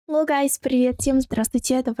Hello guys, привет всем,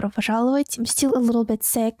 здравствуйте, добро пожаловать. I'm still a little bit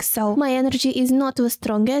sick, so my energy is not the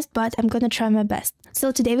strongest, but I'm gonna try my best.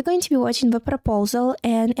 So today we're going to be watching The Proposal,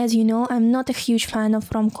 and as you know, I'm not a huge fan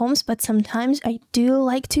of rom-coms, but sometimes I do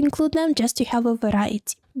like to include them just to have a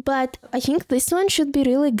variety. But I think this one should be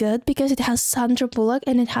really good because it has Sandra Bullock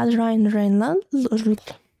and it has Ryan Reynolds.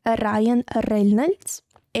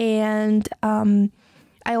 And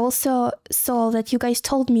I also saw that you guys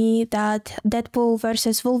told me that Deadpool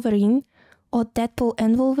versus Wolverine, or Deadpool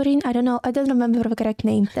and Wolverine, I don't know, I don't remember the correct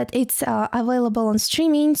name, that it's available on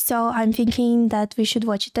streaming, so I'm thinking that we should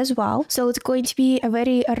watch it as well. So it's going to be a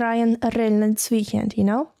very Ryan Reynolds weekend, you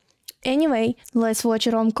know? Anyway, let's watch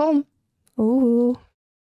a rom-com. Ooh.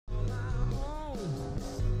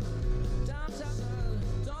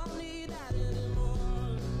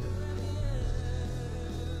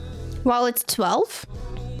 Wow, it's 12?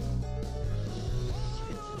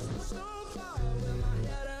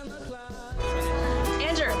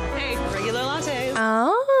 Hey, regular latte.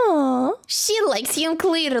 Oh, she likes him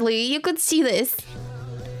clearly. You could see this.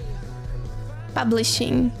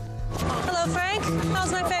 Publishing. Hello, Frank.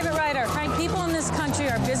 How's my favorite writer? Frank, people in this country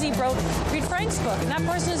are busy, broke. Read Frank's book, and that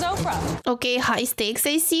person is Oprah. Okay, high stakes,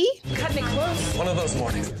 I see. Cutting it close. One of those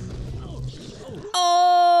mornings.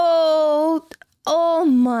 Oh, oh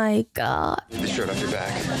my god. The shirt off your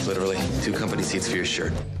back. Literally, 2 company seats for your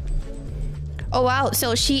shirt. Oh wow,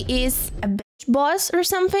 so she is a bitch boss or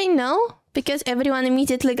something, no? Because everyone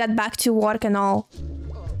immediately got back to work and all.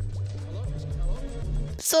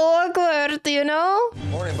 So awkward, you know?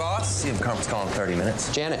 Morning, boss. See if Carmen's calling 30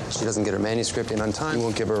 minutes. Janet, she doesn't get her manuscript in on time. We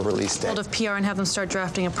won't give her a release date. Hold of PR and have them start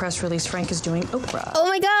drafting a press release. Frank is doing Oprah. Oh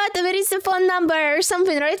my god, there is a phone number or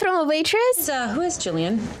something, right? From a waitress? Who is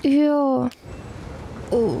Jillian? Ew.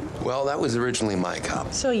 Oh. Well, that was originally my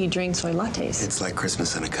cup. So you drink soy lattes. It's like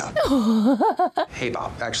Christmas in a cup. Hey,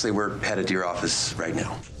 Bob. Actually, we're headed to your office right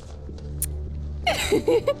now.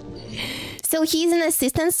 So he's an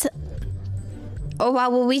assistant. Oh wow,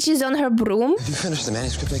 which is on her broom? Have you finished the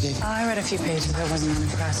manuscript I gave you? I read a few pages. I wasn't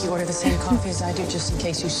impressed. You order the same coffee as I do, just in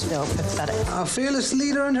case you spill. Pathetic. Our fearless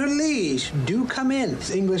leader and her liege. Do come in. It's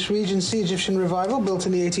English Regency Egyptian revival built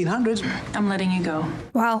in the 1800s. I'm letting you go.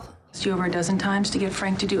 Wow. Asked you over a dozen times to get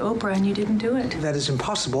Frank to do Oprah, and you didn't do it. That is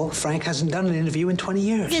impossible. Frank hasn't done an interview in 20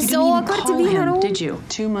 years. It's so awkward to be her. Did you?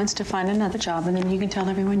 2 months to find another job, and then you can tell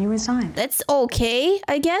everyone you resigned. That's okay,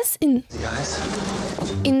 I guess, in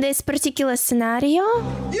this particular scenario.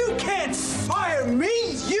 You can't fire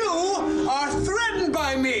me! You are threatened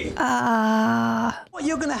by me! What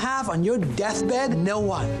you're gonna have on your deathbed? No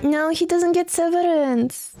one. No, he doesn't get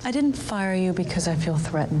severance. I didn't fire you because I feel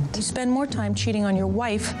threatened. You spend more time cheating on your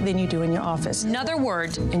wife than you do in your office. Another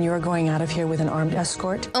word, and you are going out of here with an armed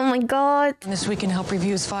escort. Oh my god. And this week can help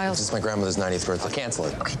review his files. It's my grandmother's 90th birthday. I'll cancel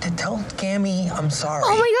it. Okay, then tell Gammy I'm sorry.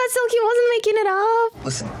 Oh my god, so he wasn't making it up.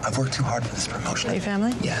 Listen, I've worked too hard for this promotion. Your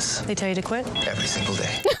family? Yes. They tell you to quit? Every single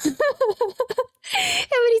day.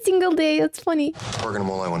 Every single day, that's funny. Morgan and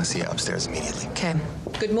Mole, I want to see you upstairs immediately. Okay.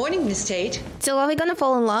 Good morning, Miss Tate. So are we gonna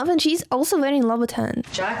fall in love? And she's also very in love with him.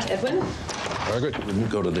 Jack, Edwin? Margaret, you didn't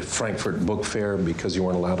go to the Frankfurt Book Fair because you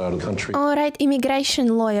weren't allowed out of the country. Alright,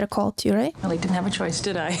 immigration lawyer called you, right? Well, I didn't have a choice,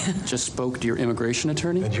 did I? Just spoke to your immigration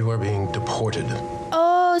attorney? And you are being deported.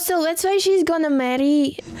 Oh, so that's why she's gonna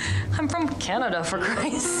marry I'm from Canada, for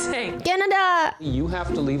Christ's sake. Canada! You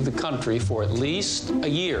have to leave the country for at least a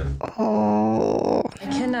year. Oh.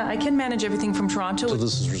 I can manage everything from Toronto. Until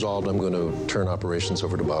this is resolved, I'm going to turn operations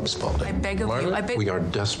over to Bob Spalding. I beg of you, Margaret, I beg- we are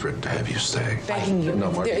desperate to have you stay. Begging you.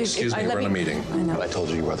 No, Margaret, There- excuse me, let we're in a me- meeting. I know. I told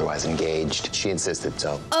her you were otherwise engaged. She insisted,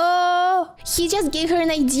 so. Oh, he just gave her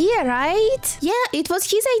an idea, right? Yeah, it was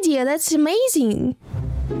his idea. That's amazing.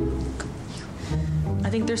 I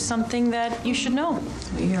think there's something that you should know.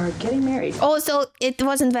 We are getting married. Oh, so it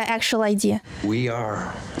wasn't the actual idea. We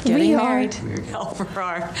are. Getting We are. married. Hell for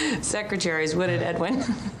our secretaries, would it, Edwin?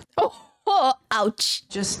 Oh, ouch.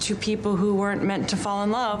 Just 2 people who weren't meant to fall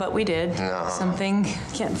in love, but we did. No. Something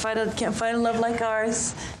can't fight a love like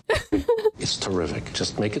ours. It's terrific.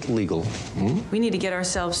 Just make it legal. We need to get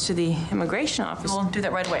ourselves to the immigration office. We'll do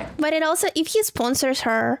that right away. But it also, if he sponsors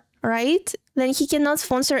her, right? Then he cannot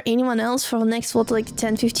sponsor anyone else for the next, what, like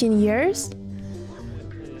 10, 15 years?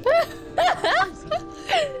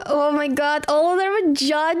 Oh my god, all of them are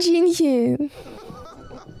judging him.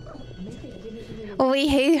 Oh, we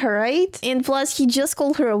hate her, right? And plus, he just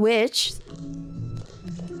called her a witch.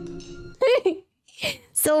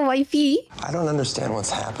 So, wifey. I don't understand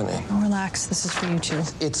what's happening. Oh, relax. This is for you two.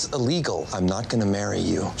 It's illegal. I'm not going to marry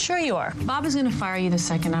you. Sure you are. Bob is going to fire you the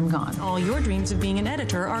second I'm gone. All your dreams of being an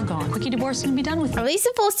editor are gone. Quickie divorce can be done with. Are they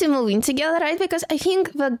supposed to move in together, right? Because I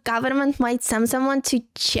think the government might send someone to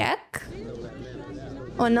check.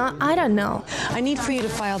 Or not? I don't know. I need for you to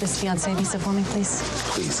file this fiancé visa for me, please.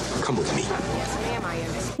 Please, come with me.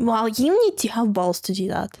 Wow, you need to have balls to do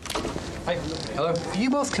that. Hi. Hello. Are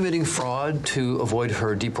you both committing fraud to avoid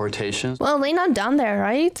her deportation? Well, they're not done there,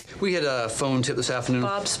 right? We had a phone tip this afternoon.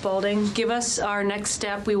 Bob Spaulding, give us our next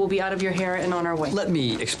step. We will be out of your hair and on our way. Let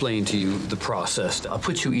me explain to you the process. I'll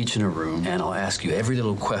put you each in a room, and I'll ask you every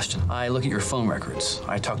little question. I look at your phone records.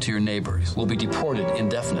 I talk to your neighbors. We'll be deported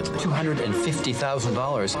indefinitely.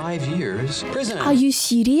 $250,000, 5 years prison. Are you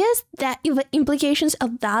serious? That the implications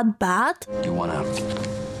are that bad? You wanna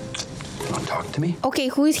talk to me? Okay,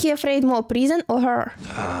 who is he afraid more, prison or her?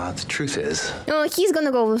 The truth is... No, he's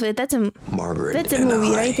gonna go with it. That's a Margaret That's a and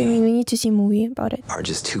movie, I right? I mean, we need to see a movie about it. are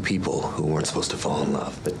just two people who weren't supposed to fall in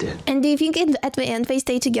love, but did. And do you think at the end they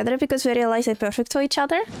stay together because they realize they're perfect for each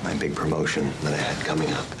other? My big promotion that I had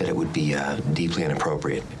coming up, that it would be deeply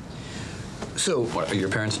inappropriate. So, what, are your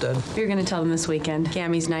parents dead? You're going to tell them this weekend.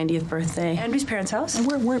 Gammy's 90th birthday. Andrew's parents' house. And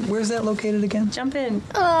where's that located again? Jump in.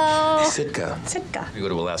 Oh, Sitka. Sitka. You go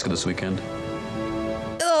to Alaska this weekend?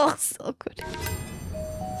 oh, so good.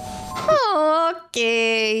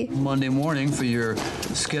 Okay. Monday morning for your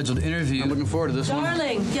scheduled interview. I'm looking forward to this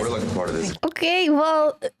Darling. We're looking forward to this. Okay,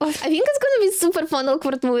 well, I think it's gonna be super fun,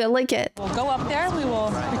 awkward movie. I like it. We'll go up there. We will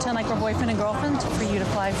pretend like we're boyfriend and girlfriend for you to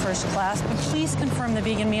fly first class. But please confirm the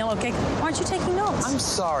vegan meal, okay? Aren't you taking notes? I'm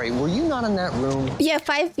sorry, were you not in that room? Yeah,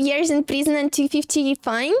 5 years in prison and 250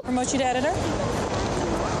 fine. Promote you to editor?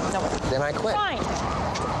 No. Then I quit. Fine.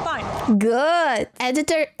 Fine. Good.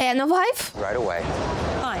 Editor and a wife? Right away.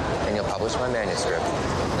 Fine. And you'll publish my manuscript.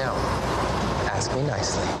 Now, ask me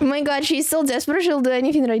nicely. Oh my god, she's so desperate she'll do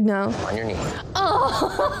anything right now. On your knee.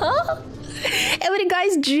 Oh, every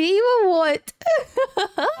guy's dream or what?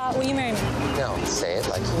 Will you marry me? No, say it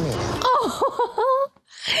like you mean it. Oh.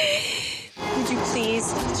 Would you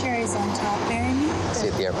please? Cherries on top. Marry me? See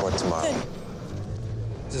you at the airport tomorrow. Good.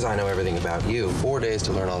 This is I know everything about you. 4 days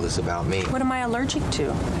to learn all this about me. What am I allergic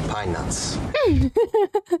to? Pine nuts.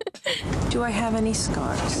 Do I have any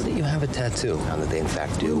scars? You have a tattoo. Found that they in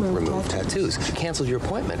fact do remove tattoos. You canceled your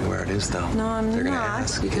appointment. Where it is though? No, I'm They're gonna not,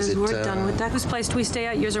 ask, because is it, we're done with that. Whose place do we stay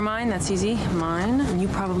at? Yours or mine? That's easy. Mine. And you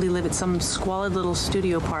probably live at some squalid little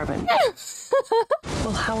studio apartment.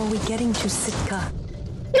 Well, how are we getting to Sitka?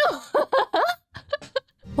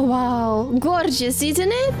 Wow, gorgeous,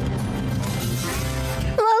 isn't it?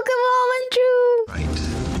 Welcome home, Andrew. Right.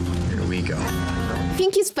 Here we go. I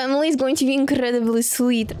think his family is going to be incredibly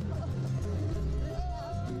sweet.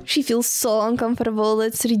 She feels so uncomfortable.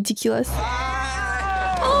 That's ridiculous.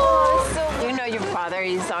 You know your father,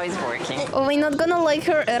 he's always working. Oh, we're not gonna like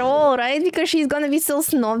her at all, right? Because she's gonna be so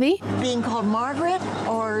snobby. Being called Margaret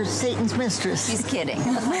or Satan's mistress? He's kidding.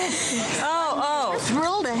 Oh.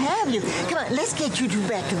 Thrilled to have you. Come on, let's get you two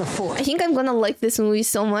back to the fort. I think I'm gonna like this movie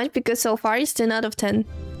so much because so far it's 10 out of 10.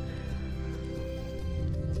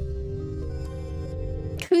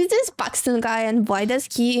 Who's this Paxton guy and why does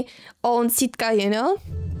he own Sitka, you know?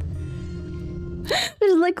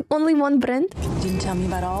 There's like only one brand. Didn't tell me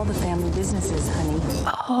about all the family businesses, honey.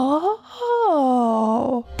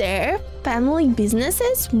 Oh, their family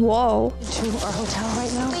businesses? Whoa. To our hotel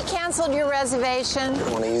right now? We canceled your reservation. I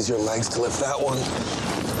want to use your legs to lift that one.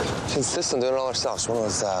 She insists on doing it all herself. She's one of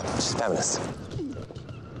those, she's feminist.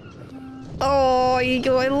 Oh,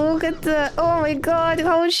 look at the... Oh my god,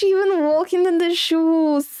 how is she even walking in the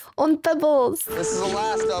shoes? On pebbles. This is the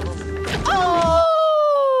last of them. Oh!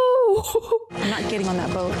 I'm not getting on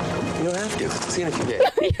that boat. You don't have to. See if you did.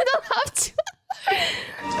 You don't have to.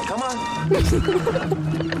 Come on.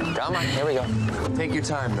 Come on, here we go. Take your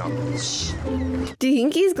time, though. Shh. Do you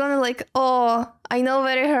think he's gonna like, oh, I know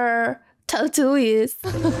where her tattoo is?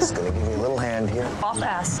 Just gonna give you a little hand here. Off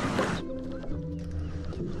ass.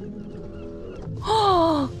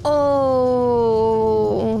 Oh,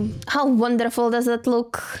 how wonderful does that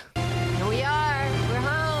look? Here we are. We're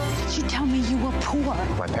home. Did you tell me you were poor?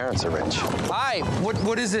 My parents are rich. Hi,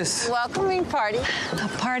 what is this? Welcoming party. A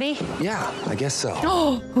party? Yeah, I guess so.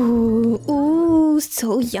 Ooh,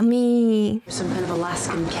 so yummy. Some kind of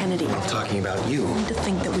Alaskan Kennedy. I'm talking about you. I need to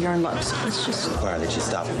think that we are in love, so let's just... Require that you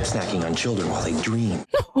stop snacking on children while they dream.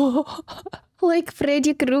 Like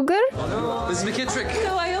Freddy Krueger? This is McKittrick.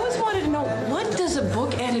 So I always wanted to know, what does a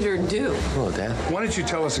book editor editor do? Hello, Dad. Why don't you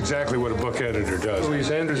tell us exactly what a book editor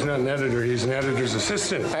does? Andrew's not an editor, he's an editor's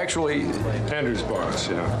assistant. Actually, Andrew's boss,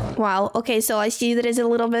 yeah. Wow, okay, so I see there is a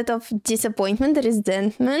little bit of disappointment,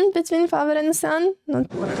 resentment between father and son. What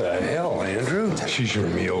the hell, Andrew? She's your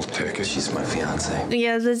meal ticket. She's my fiance.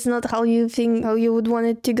 Yeah, that's not how you think, how you would want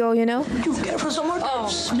it to go, you know? You get it for someone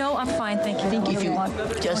else. Oh, no, I'm fine, thank you. Thank you if you want.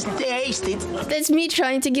 Just taste it. That's me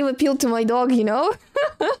trying to give appeal to my dog, you know?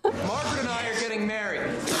 Margaret and I are getting married.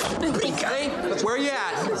 Okay? Where are you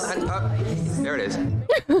at? There it is. Thank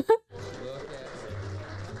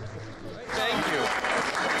you.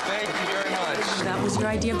 Thank you very much. That was your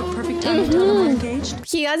idea of a perfect time to tell them we're engaged?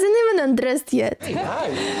 He hasn't even undressed yet.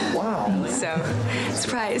 Wow. So,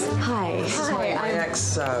 surprise. Hi. My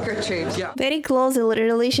ex, Gertrude. Yeah. Very close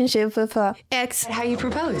relationship with ex. How you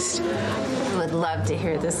proposed? I would love to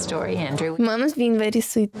hear this story, Andrew. Mama's being very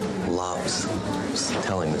sweet. Loves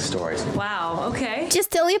telling the stories. Wow, okay.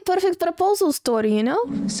 Just tell your perfect proposal story, you know?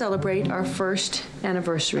 Celebrate our first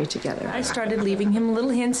anniversary together. I started leaving him little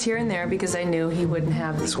hints here and there because I knew he wouldn't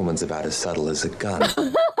have This woman's about as subtle as a gun.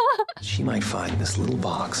 She might find this little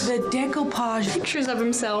box. the decoupage pictures of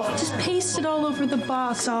himself just pasted all over the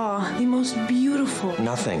box. Aw, the most beautiful.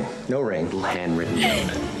 Nothing. No ring. Little handwritten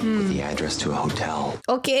note with the address to a hotel.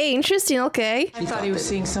 Okay, interesting, okay. I thought he was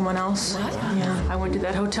seeing someone else. What? Yeah, I went to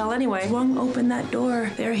that hotel anyway. Swung open that door.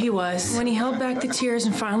 There he was. When he held back the tears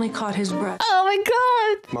and finally caught his breath. Oh my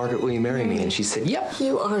god! Margaret, will you marry me? And she said, yep.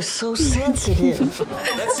 You are so sensitive.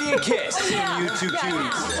 Let's see a kiss. You two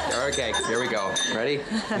cuties. Okay, here we go. Ready?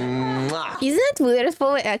 Mwah. Isn't it weird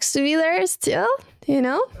for the ex to be there still? You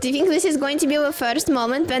know? Do you think this is going to be the first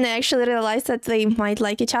moment when they actually realize that they might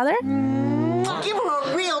like each other? Give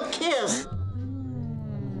her a real kiss.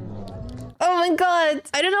 Oh my god!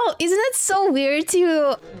 I don't know, isn't it so weird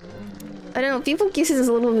to... I don't know, people kissing is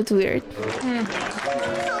a little bit weird.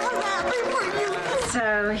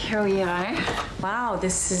 So, here we are. Wow,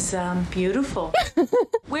 this is beautiful.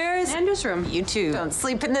 Where is Andrew's room? You two don't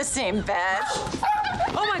sleep in the same bed.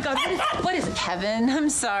 Oh my god, what is it? Kevin, I'm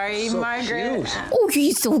sorry. Margaret. Oh,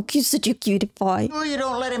 he's such a cutie pie. Oh, you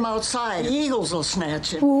don't let him outside. The eagles will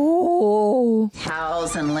snatch him. Oh.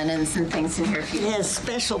 Towels and linens and things in here. He has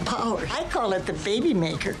special power. I call it the baby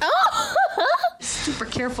maker. Super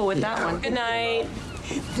careful with that one. Good night.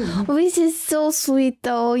 This is so sweet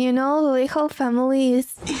though, you know? The whole family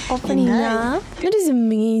is opening up. That is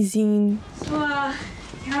amazing. So,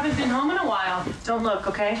 you haven't been home in a while. Don't look,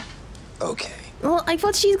 okay? Okay. Well, I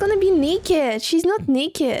thought she's gonna be naked. She's not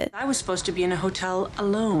naked. I was supposed to be in a hotel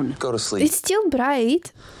alone. Go to sleep. It's still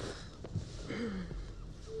bright.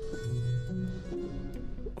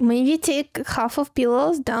 Maybe take half of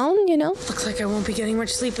pillows down, you know? Looks like I won't be getting much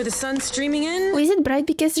sleep with the sun streaming in. Or is it bright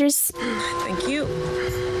because there's Thank you.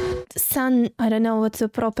 sun? I don't know what's the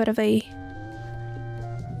proper way.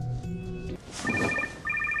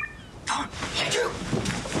 Andrew.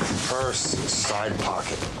 Purse, side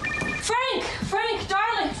pocket. Frank,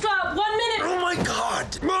 darling, stop. 1 minute. Oh my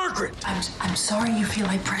God, Margaret! I'm sorry you feel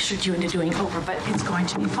I pressured you into doing over, but it's going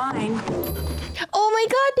to be fine. Oh my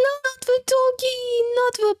god, no, not the doggy,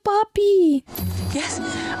 not the puppy. Yes,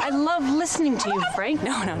 I love listening to you, Frank.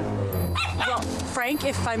 No. Well, Frank,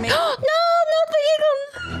 if I may... No, not the eagle.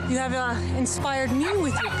 You have inspired me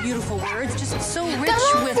with your beautiful words, just so rich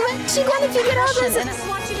Come on, with... when's she gonna figure out this? I just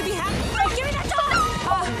want you to be happy. Frank, give me that dog!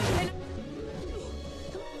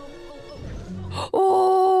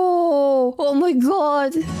 Oh my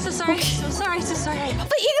god. So sorry.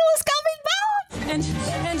 The eagle is coming back. And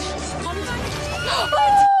call me back. Oh!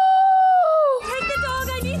 Take the dog,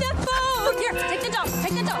 I need that phone! Here, take the dog.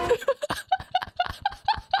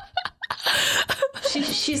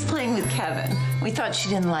 She's playing with Kevin. We thought she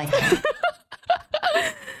didn't like him.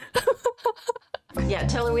 Yeah,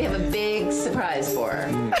 tell her we have a big surprise for her.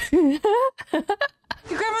 Your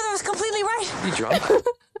grandmother was completely right. You drunk?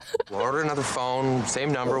 We'll order another phone,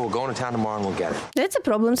 same number. We'll go into town tomorrow and we'll get it. That's a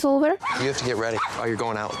problem solver. You have to get ready. Oh, you're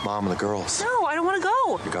going out with Mom and the girls. No, I don't want to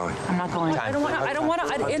go. You're going. I'm not going. I don't want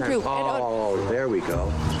to. Andrew. Oh, there we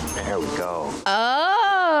go. There we go.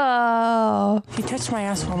 Oh. If you touch my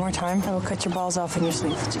ass one more time, I will cut your balls off in your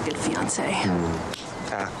sleep. Such a good fiance.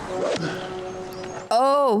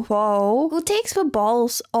 Oh, wow. Who takes the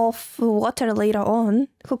balls off the water later on?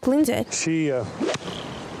 Who cleans it? She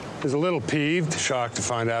I was a little peeved, shocked to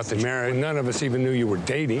find out they married. None of us even knew you were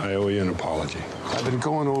dating. I owe you an apology. I've been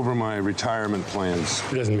going over my retirement plans.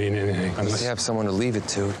 It doesn't mean anything. Unless you have someone to leave it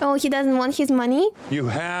to. Oh, he doesn't want his money? You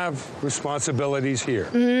have responsibilities here.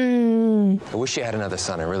 I wish you had another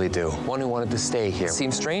son, I really do. One who wanted to stay here.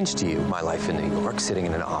 Seems strange to you, my life in New York, sitting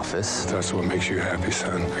in an office. That's what makes you happy,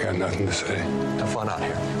 son. I got nothing to say. Have fun out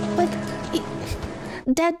here. But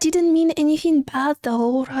that didn't mean anything bad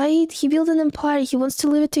though, right? He built an empire. He wants to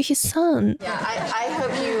leave it to his son. Yeah, I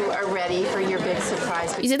hope you are ready for your big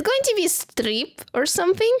surprise. Is it going to be a strip or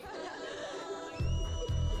something?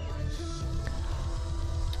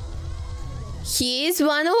 He is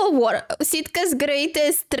one of Sitka's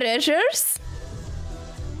greatest treasures.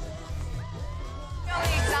 The only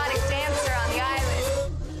exotic dancer on the island.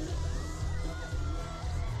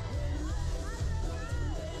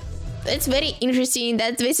 It's very interesting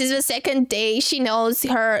that this is the second day she knows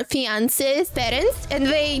her fiance's parents and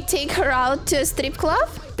they take her out to a strip club.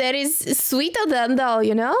 That is sweet of them though,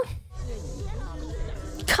 you know?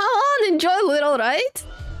 Come on, enjoy a little, right?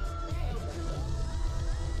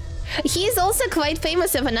 He's also quite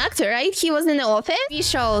famous as an actor, right? He was in the Office,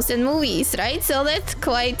 shows and movies, right? So that's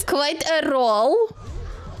quite a role.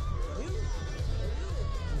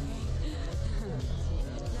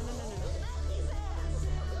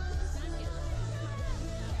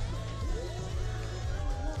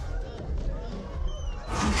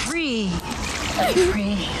 Free.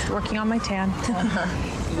 Working on my tan.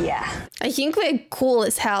 Yeah. I think we're cool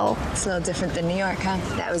as hell. It's a little different than New York, huh?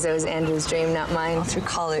 That was always Andrew's dream, not mine. All through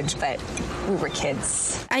college, but we were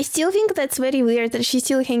kids. I still think that's very weird that she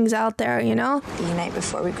still hangs out there, you know? The night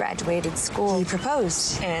before we graduated school, he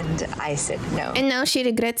proposed, and I said no. And now she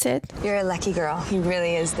regrets it. You're a lucky girl. He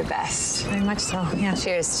really is the best. Very much so, yeah.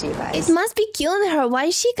 Cheers to you guys. It must be killing her. Why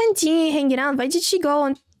is she continue hanging out? Why did she go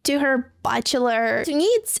on to her bachelor? To me,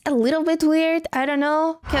 it's a little bit weird. I don't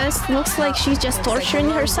know, because it looks like she's just torturing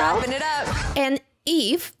herself. Wrapping it up. And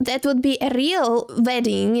if that would be a real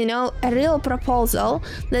wedding, you know, a real proposal,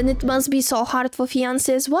 then it must be so hard for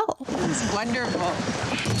fiancé as well. It's wonderful.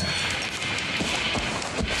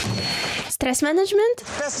 Stress management?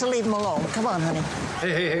 Best to leave him alone. Come on, honey.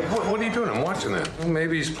 Hey, what are you doing? I'm watching that. Well,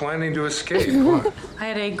 maybe he's planning to escape. What? I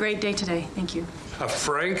had a great day today. Thank you. A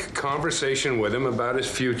frank conversation with him about his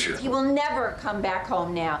future. He will never come back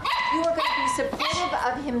home now. You are going to be supportive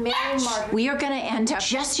of him marrying Margaret. We are going to end up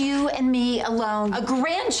just you and me alone. A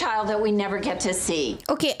grandchild that we never get to see.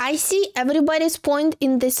 Okay, I see everybody's point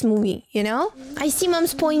in this movie, you know? I see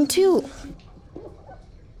Mom's point too.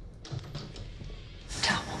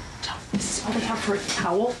 Towel. This is all they have for a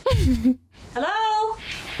towel? Hello?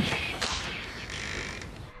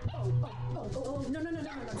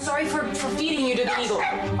 Sorry for feeding you to the eagle.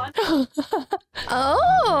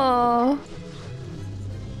 Oh.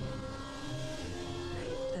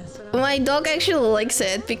 My dog actually likes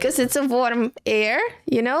it because it's a warm air,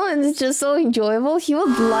 you know, and it's just so enjoyable. He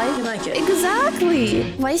would like it.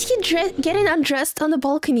 Exactly. Why is he getting undressed on the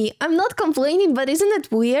balcony? I'm not complaining, but isn't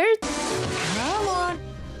it weird? Come on.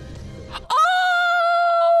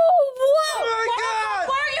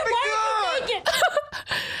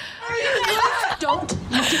 Don't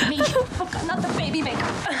look at me. Oh, not the baby maker.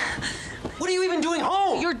 What are you even doing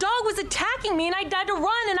home? Your dog was attacking me and I had to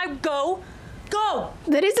run and I go.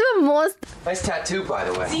 That is the most... Nice tattoo, by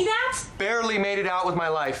the way. See that? Barely made it out with my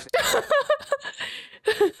life.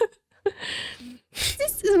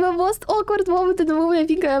 This is the most awkward moment in the movie I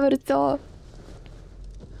think I ever saw.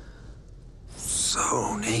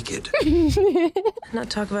 So naked. Not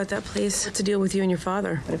talk about that, please. What's the deal with you and your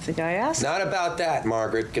father? But if the guy asks... Not about that,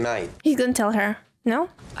 Margaret. Good night. He's gonna tell her, no?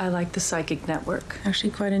 I like the psychic network.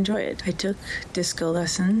 Actually quite enjoy it. I took disco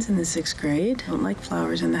lessons in the 6th grade. Don't like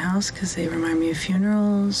flowers in the house because they remind me of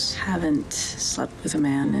funerals. Haven't slept with a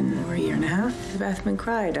man in over a year and a half. The bathman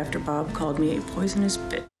cried after Bob called me a poisonous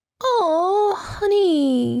bitch. Oh,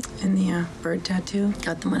 honey. And the bird tattoo,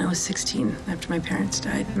 got them when I was 16 after my parents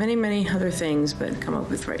died. Many other things, but come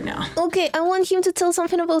up with right now. Okay, I want him to tell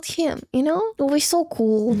something about him, you know? It was so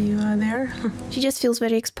cool. You there? She just feels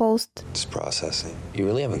very exposed. Just processing. You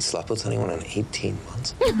really haven't slept with anyone in 18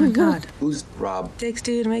 months? Oh my God. Who's Rob? Takes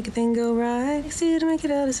two to make a thing go right. Takes two to make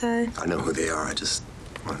it out of sight. I know who they are. I just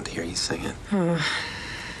wanted to hear you sing it.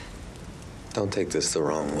 Don't take this the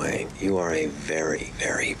wrong way. You are a very,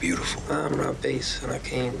 very beautiful. I'm Rob Bass, and I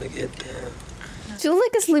came to get down. Feels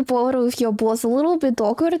like a sleepover with your boss, a little bit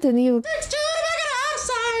awkward, and you...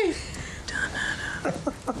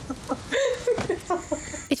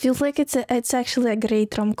 It feels like it's actually a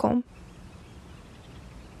great rom-com.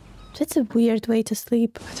 That's a weird way to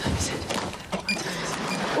sleep. What time is it?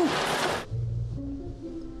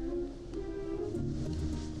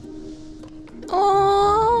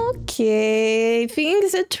 Okay,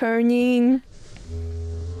 things are turning.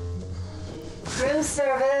 Room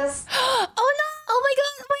service. Oh no! Oh my god!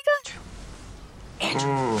 Oh my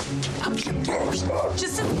god!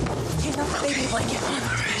 Just a baby blanket.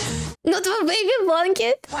 Not a baby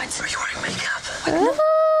blanket. What? Are you wearing makeup? Oh,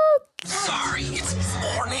 Sorry, it's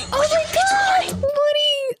morning. oh my god!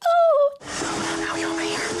 Morning! Oh! How you over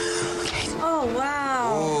here? Okay. Oh,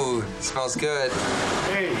 wow. Ooh, smells good.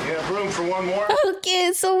 Hey, you have room for one more? Okay,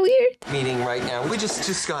 it's so weird. Meeting right now. We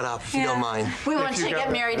just got up, if you don't mind. We want to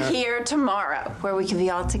get married here tomorrow, where we can be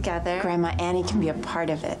all together. Grandma Annie can be a part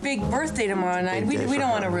of it. Big birthday tomorrow night. We don't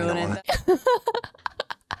want to ruin it.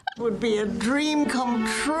 Would be a dream come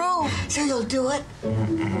true. So you'll do it?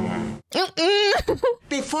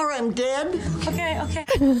 Before I'm dead? Okay.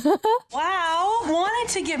 Wow. Wanted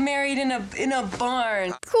to get married in a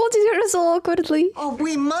barn. Holding her so awkwardly. Oh,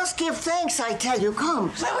 we must give thanks, I tell you.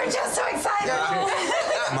 Come. We're just so excited.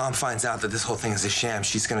 Mom finds out that this whole thing is a sham.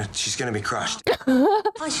 She's gonna be crushed. Oh,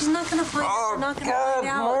 she's not gonna find out. We're not gonna find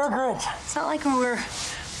out. Margaret. It's not like we're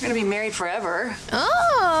gonna be married forever.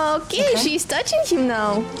 Oh, okay. She's touching him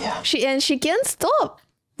now. Yeah. She can't stop.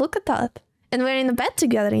 Look at that. And we're in the bed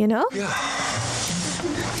together, you know? Yeah.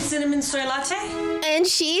 Cinnamon soy latte? And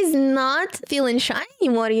she's not feeling shy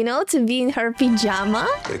anymore, you know, to be in her pajama.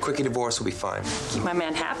 Get a quickie divorce, will be fine. Keep my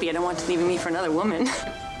man happy. I don't want to leave me for another woman.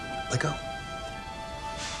 Let go.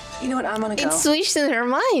 You know what? I'm gonna go. It switched in her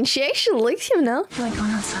mind. She actually likes him now. I feel like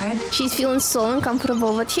going outside. She's feeling so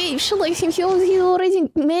uncomfortable, but hey, if she likes him, he's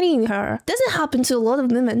already marrying her. Doesn't happen to a lot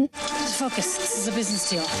of women. Just focus. This is a business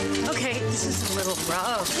deal. Okay, this is a little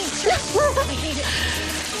rough. I hate it.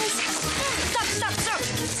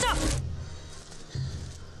 Stop.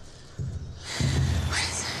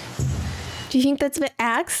 Do you think that's the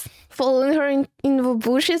axe following her in the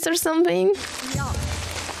bushes or something?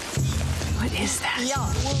 What is that?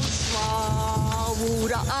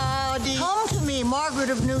 Come to me, Margaret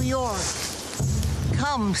of New York.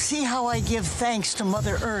 Come, see how I give thanks to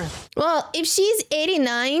Mother Earth. Well, if she's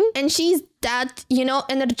 89 and she's that, you know,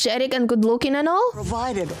 energetic and good looking and all.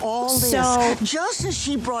 Provided all this, So- just as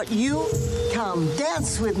she brought you, come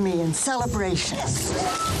dance with me in celebration.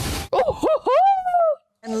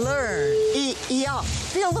 And learn. Yeah.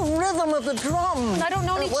 Feel the rhythm of the drum. I don't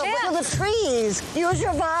know any Well, chants. with the trees. Use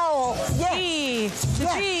your vowel. Yes. The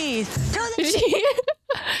trees. To the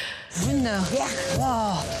Window. Yeah.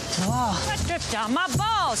 Whoa. What dripped down my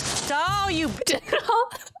balls? Oh, you.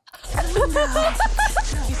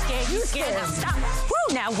 You scared. Now stop.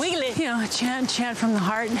 Woo, now wheel it. You know, chant from the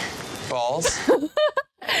heart. Balls. I'm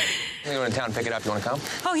going to town and pick it up. You want to come?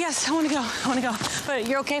 Oh, yes, I want to go. But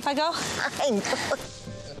you're okay if I go?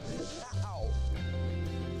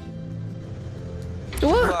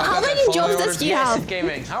 How many jobs does he have?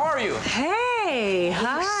 Gaming. How are you? Hey,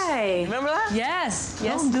 hi. Remember that? Yes,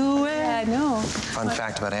 do it. I know. Fun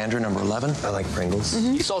fact about Andrew, number 11. I like Pringles.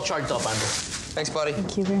 He's all charged up, Andrew. Thanks, buddy.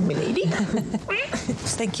 Thank you very much. Lady.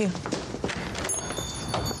 Thank you.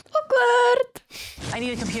 Awkward. I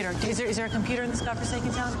need a computer. Is there a computer in this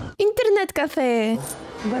godforsaken town? Internet cafe.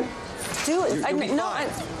 But do it.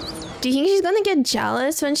 Do you think she's gonna get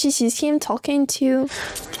jealous when she sees him talking to...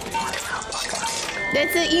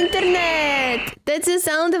 That's the internet! That's the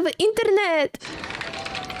sound of the internet!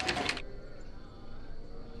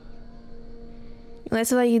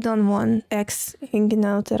 That's why you don't want ex hanging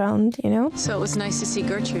out around, you know? So it was nice to see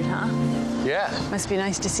Gertrude, huh? Yeah. Must be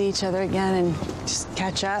nice to see each other again and just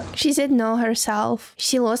catch up. She said no herself.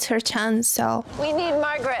 She lost her chance, so... We need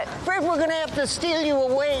Margaret. Fred, we're gonna have to steal you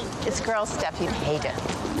away. It's girl stuff. You'd hate it.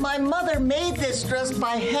 My mother made this dress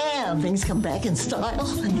by hand. Things come back in style.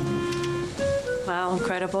 Wow,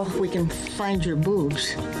 incredible. We can find your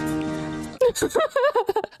boobs.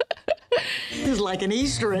 It's like an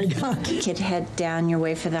Easter egg hunt. Kid, head down your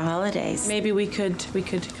way for the holidays. Maybe we could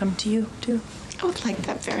come to you too. I would like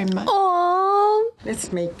that very much. Aww.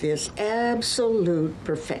 Let's make this absolute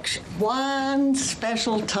perfection. One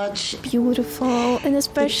special touch. Beautiful. And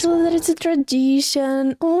especially that it's a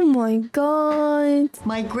tradition. Oh my god.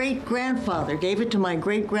 My great-grandfather gave it to my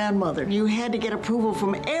great-grandmother. You had to get approval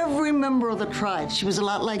from every member of the tribe. She was a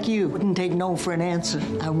lot like you. Wouldn't take no for an answer.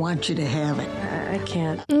 I want you to have it. I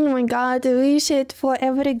can't. Oh my god, I wish it for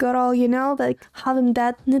every girl, you know? Like, having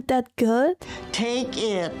that, not that good. Take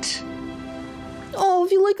it. Oh, I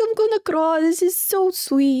feel like I'm gonna cry. This is so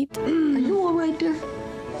sweet. Are you all right there?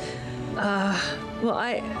 Well,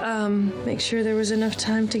 I make sure there was enough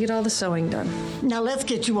time to get all the sewing done. Now let's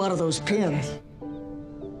get you out of those pins.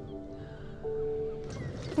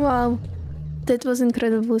 Wow, that was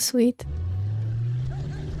incredibly sweet.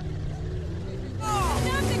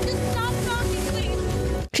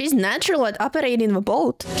 She's natural at operating the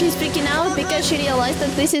boat. She's freaking out because she realized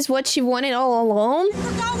that this is what she wanted all along.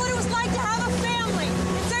 Forgot what it was like to have a family.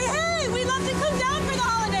 Say, hey, we'd love to come down for the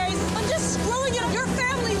holidays. I'm just screwing it up. Your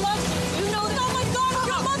family loves you. You know, oh my God,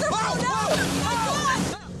 your mother found out.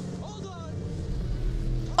 Hold on.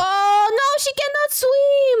 Oh no, she cannot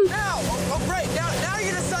swim. Now! Oh, great. Now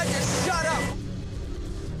you decide to shut up.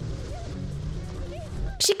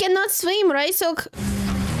 She cannot swim, right? So...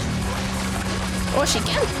 Oh, she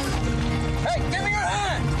can. Hey, give me your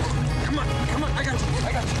hand! Come on, I got you.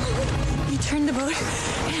 You turn the boat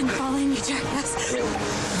and fall in, you jackass.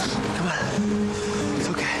 Come on. It's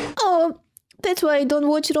okay. Oh, that's why I don't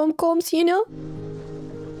watch rom-coms, you know?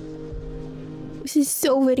 This is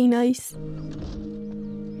so very nice.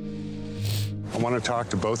 I want to talk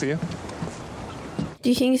to both of you. Do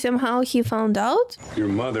you think somehow he found out? Your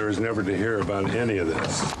mother is never to hear about any of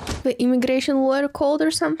this. The immigration lawyer called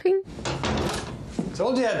or something?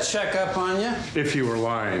 Told you I'd check up on you. If you were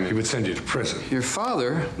lying, he would send you to prison. Your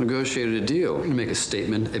father negotiated a deal. You're going to make a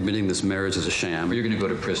statement admitting this marriage is a sham, or you're going to go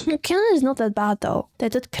to prison. Canada is not that bad, though. They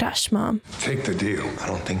did crash, Mom. Take the deal. I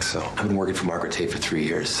don't think so. I've been working for Margaret Tate for 3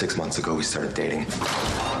 years. 6 months ago, we started dating.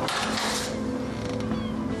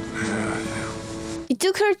 It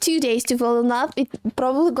took her 2 days to fall in love. It's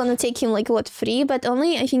probably gonna take him, like, what, 3? But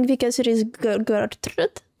only, I think, because it is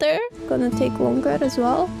Gertrude there. Gonna take longer as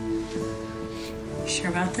well. Sure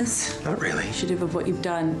about this? Not really. You should have what you've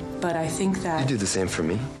done, but I think that... You do the same for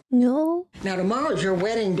me. No. Now, tomorrow's your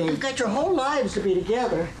wedding day. You've got your whole lives to be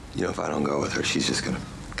together. You know, if I don't go with her, she's just gonna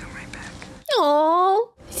come right back. Aww.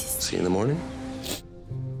 See you in the morning.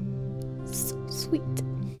 So sweet.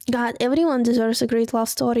 God, everyone deserves a great love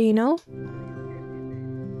story, you know?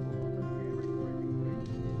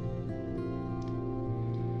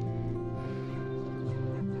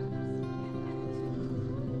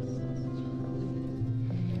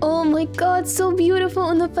 Oh my God, so beautiful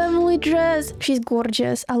in the family dress. She's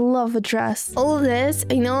gorgeous. I love the dress. All this,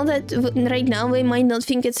 I know that right now we might not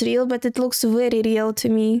think it's real, but it looks very real to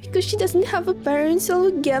me. Because she doesn't have a parent, so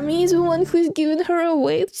Gami is the one who's given her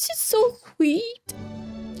away. It's just so sweet.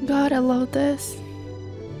 God, I love this.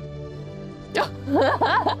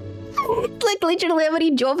 Like literally every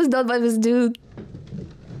job is done by this dude.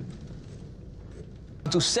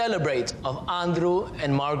 To celebrate of Andrew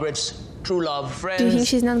and Margaret's true love, friends. Do you think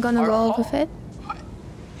she's not gonna go with it?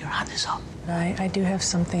 Your hand is up. I do have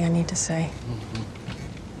something I need to say.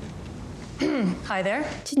 Hi there.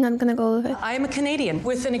 She's not gonna go with it. I am a Canadian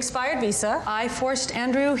with an expired visa. I forced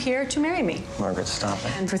Andrew here to marry me. Margaret, stop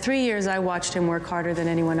it. And for 3 years, I watched him work harder than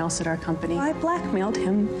anyone else at our company. I blackmailed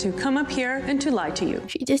him to come up here and to lie to you.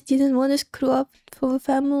 She just didn't want to screw up for the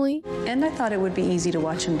family. And I thought it would be easy to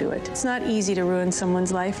watch him do it. It's not easy to ruin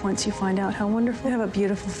someone's life once you find out how wonderful. You have a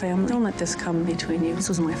beautiful family. Don't let this come between you. This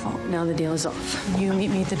was my fault. Now the deal is off. You meet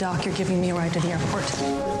me at the dock. You're giving me a ride to the airport.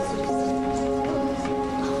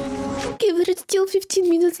 Okay, but it's still 15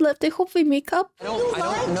 minutes left. I hope we make up. I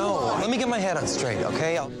don't know. Let me get my head on straight,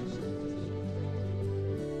 okay?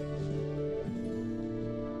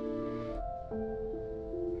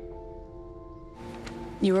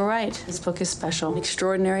 You were right. This book is special.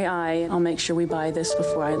 Extraordinary Eye. I'll make sure we buy this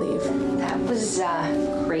before I leave. That was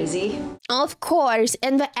crazy. Of course.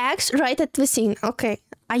 And the ex right at the scene. Okay.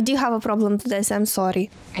 I do have a problem with this. I'm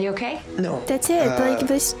sorry. Are you okay? No. That's it. Like,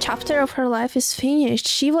 this chapter of her life is finished.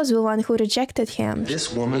 She was the one who rejected him.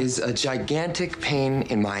 This woman is a gigantic pain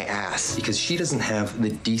in my ass because she doesn't have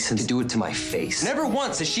the decency to do it to my face. Never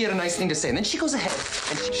once has she had a nice thing to say, and then she goes ahead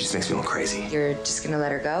and she just makes me go crazy. You're just gonna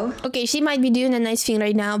let her go? Okay, she might be doing a nice thing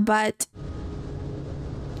right now, but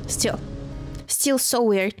still so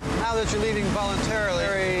weird. Now that you're leaving voluntarily,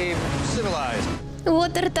 very civilized. The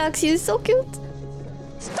water taxi is so cute.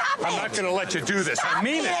 Stop it! I'm not gonna let you do this. I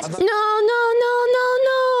mean it. No.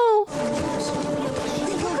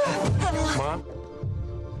 Mom?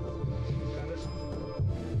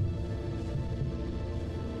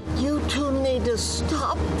 You two need to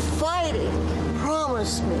stop fighting.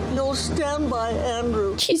 Promise me you'll stand by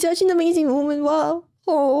Andrew. She's such an amazing woman. Wow.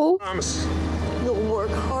 Oh. Promise. You'll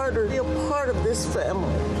work harder, be a part of this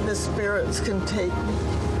family. The spirits can take me.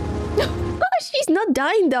 She's not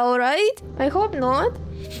dying though, right? I hope not.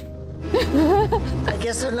 I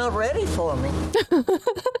guess they're not ready for me.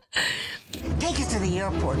 Take us to the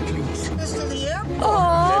airport, please. Take us to the airport. Maybe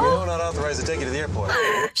we're not authorized to take you to the airport.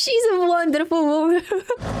 She's a wonderful woman.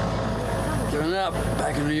 Giving up.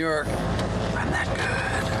 Back in New York. I'm that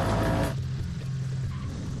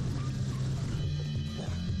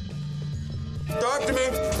good. Talk to me.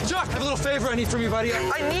 Chuck, I have a little favor I need from you, buddy.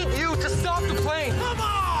 I need you to stop the plane. Come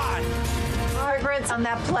on! Margaret! secrets on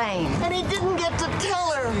that plane. And he didn't get to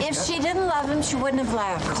tell her. If she didn't love him, she wouldn't have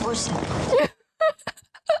left. Of course not.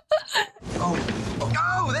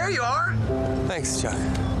 Oh, there you are. Thanks, Chuck.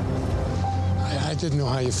 I didn't know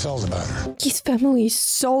how you felt about her. His family is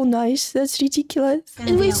so nice. That's ridiculous.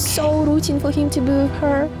 And we're so rooting for him to be with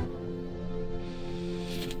her.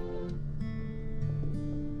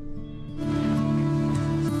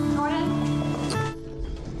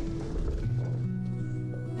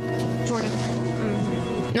 Jordan.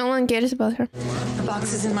 No one cares about her. The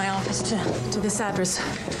box is in my office to this address.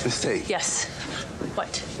 This date? Yes.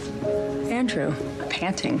 What? Andrew,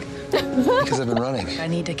 panting. Because I've been running. I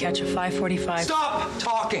need to catch a 5:45. Stop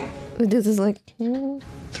talking! This is like...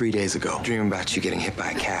 3 days ago, dreaming about you getting hit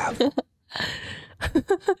by a cab.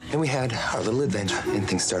 And we had our little adventure, and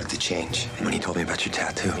things started to change. And when you told me about your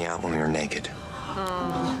tattoo, me out when we were naked.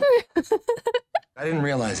 I didn't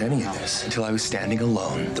realize any of this until I was standing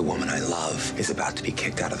alone. The woman I love is about to be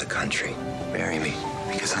kicked out of the country. Marry me,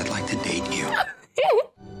 because I'd like to date you.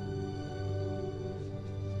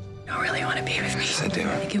 You really want to be with me? Yes, I do.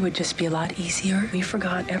 I think it would just be a lot easier. We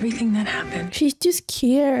forgot everything that happened. She's just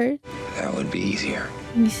scared. That would be easier.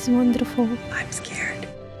 This is wonderful. I'm scared.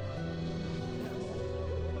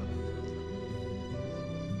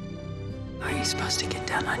 Are you supposed to get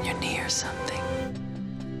down on your knee or something?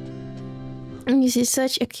 This is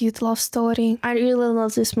such a cute love story. I really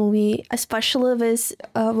love this movie, especially with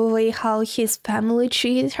the way how his family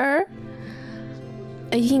treated her.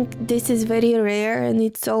 I think this is very rare and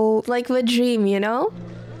it's so like a dream, you know?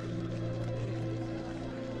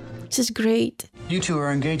 This is great. You two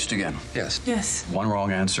are engaged again. Yes. Yes. One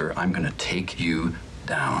wrong answer, I'm gonna take you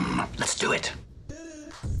down. Let's do it.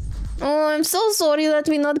 Oh, I'm so sorry that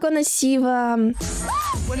we're not gonna see them.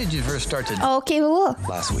 When did you first start to... Okay, we will.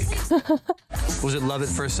 Last week. Was it love at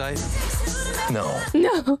first sight? No.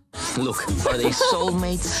 No. Look, are they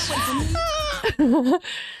soulmates?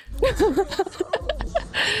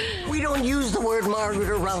 We don't use the word Margaret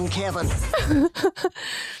around Kevin.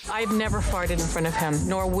 I've never farted in front of him,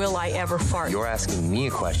 nor will I ever fart. You're asking me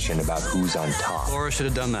a question about who's on top. Laura should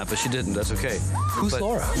have done that, but she didn't. That's okay. Who's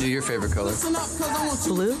Laura? Do your favorite color.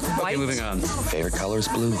 Blue? Okay, White? moving on. Favorite color is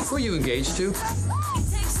blue. Who are you engaged to?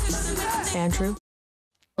 Andrew?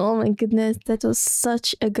 Oh my goodness, that was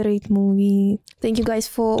such a great movie. Thank you guys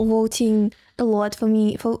for voting a lot for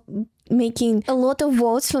me, for making a lot of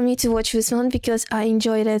votes for me to watch this one because I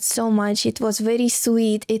enjoyed it so much. It was very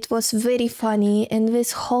sweet, it was very funny, and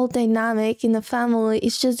this whole dynamic in the family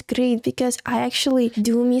is just great because I actually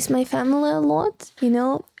do miss my family a lot, you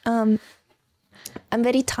know? I'm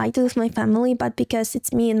very tight with my family, but because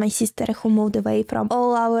it's me and my sister who moved away from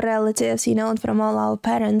all our relatives, you know, and from all our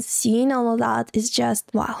parents, seeing all of that is just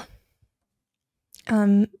wow.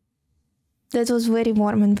 That was very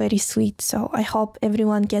warm and very sweet. So I hope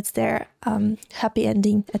everyone gets their happy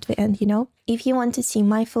ending at the end, you know. If you want to see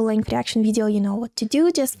my full-length reaction video, you know what to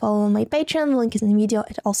do. Just follow my Patreon. Link is in the video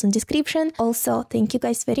and also in description. Also, thank you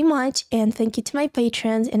guys very much. And thank you to my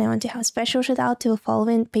patrons. And I want to have a special shout out to the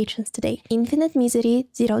following patrons today. Infinite Misery,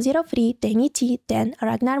 003, Danny T, Dan,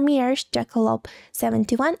 Ragnar Miersch, Jackalope,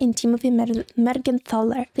 71, and Timothy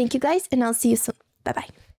Mergenthaler. Thank you guys, and I'll see you soon. Bye-bye.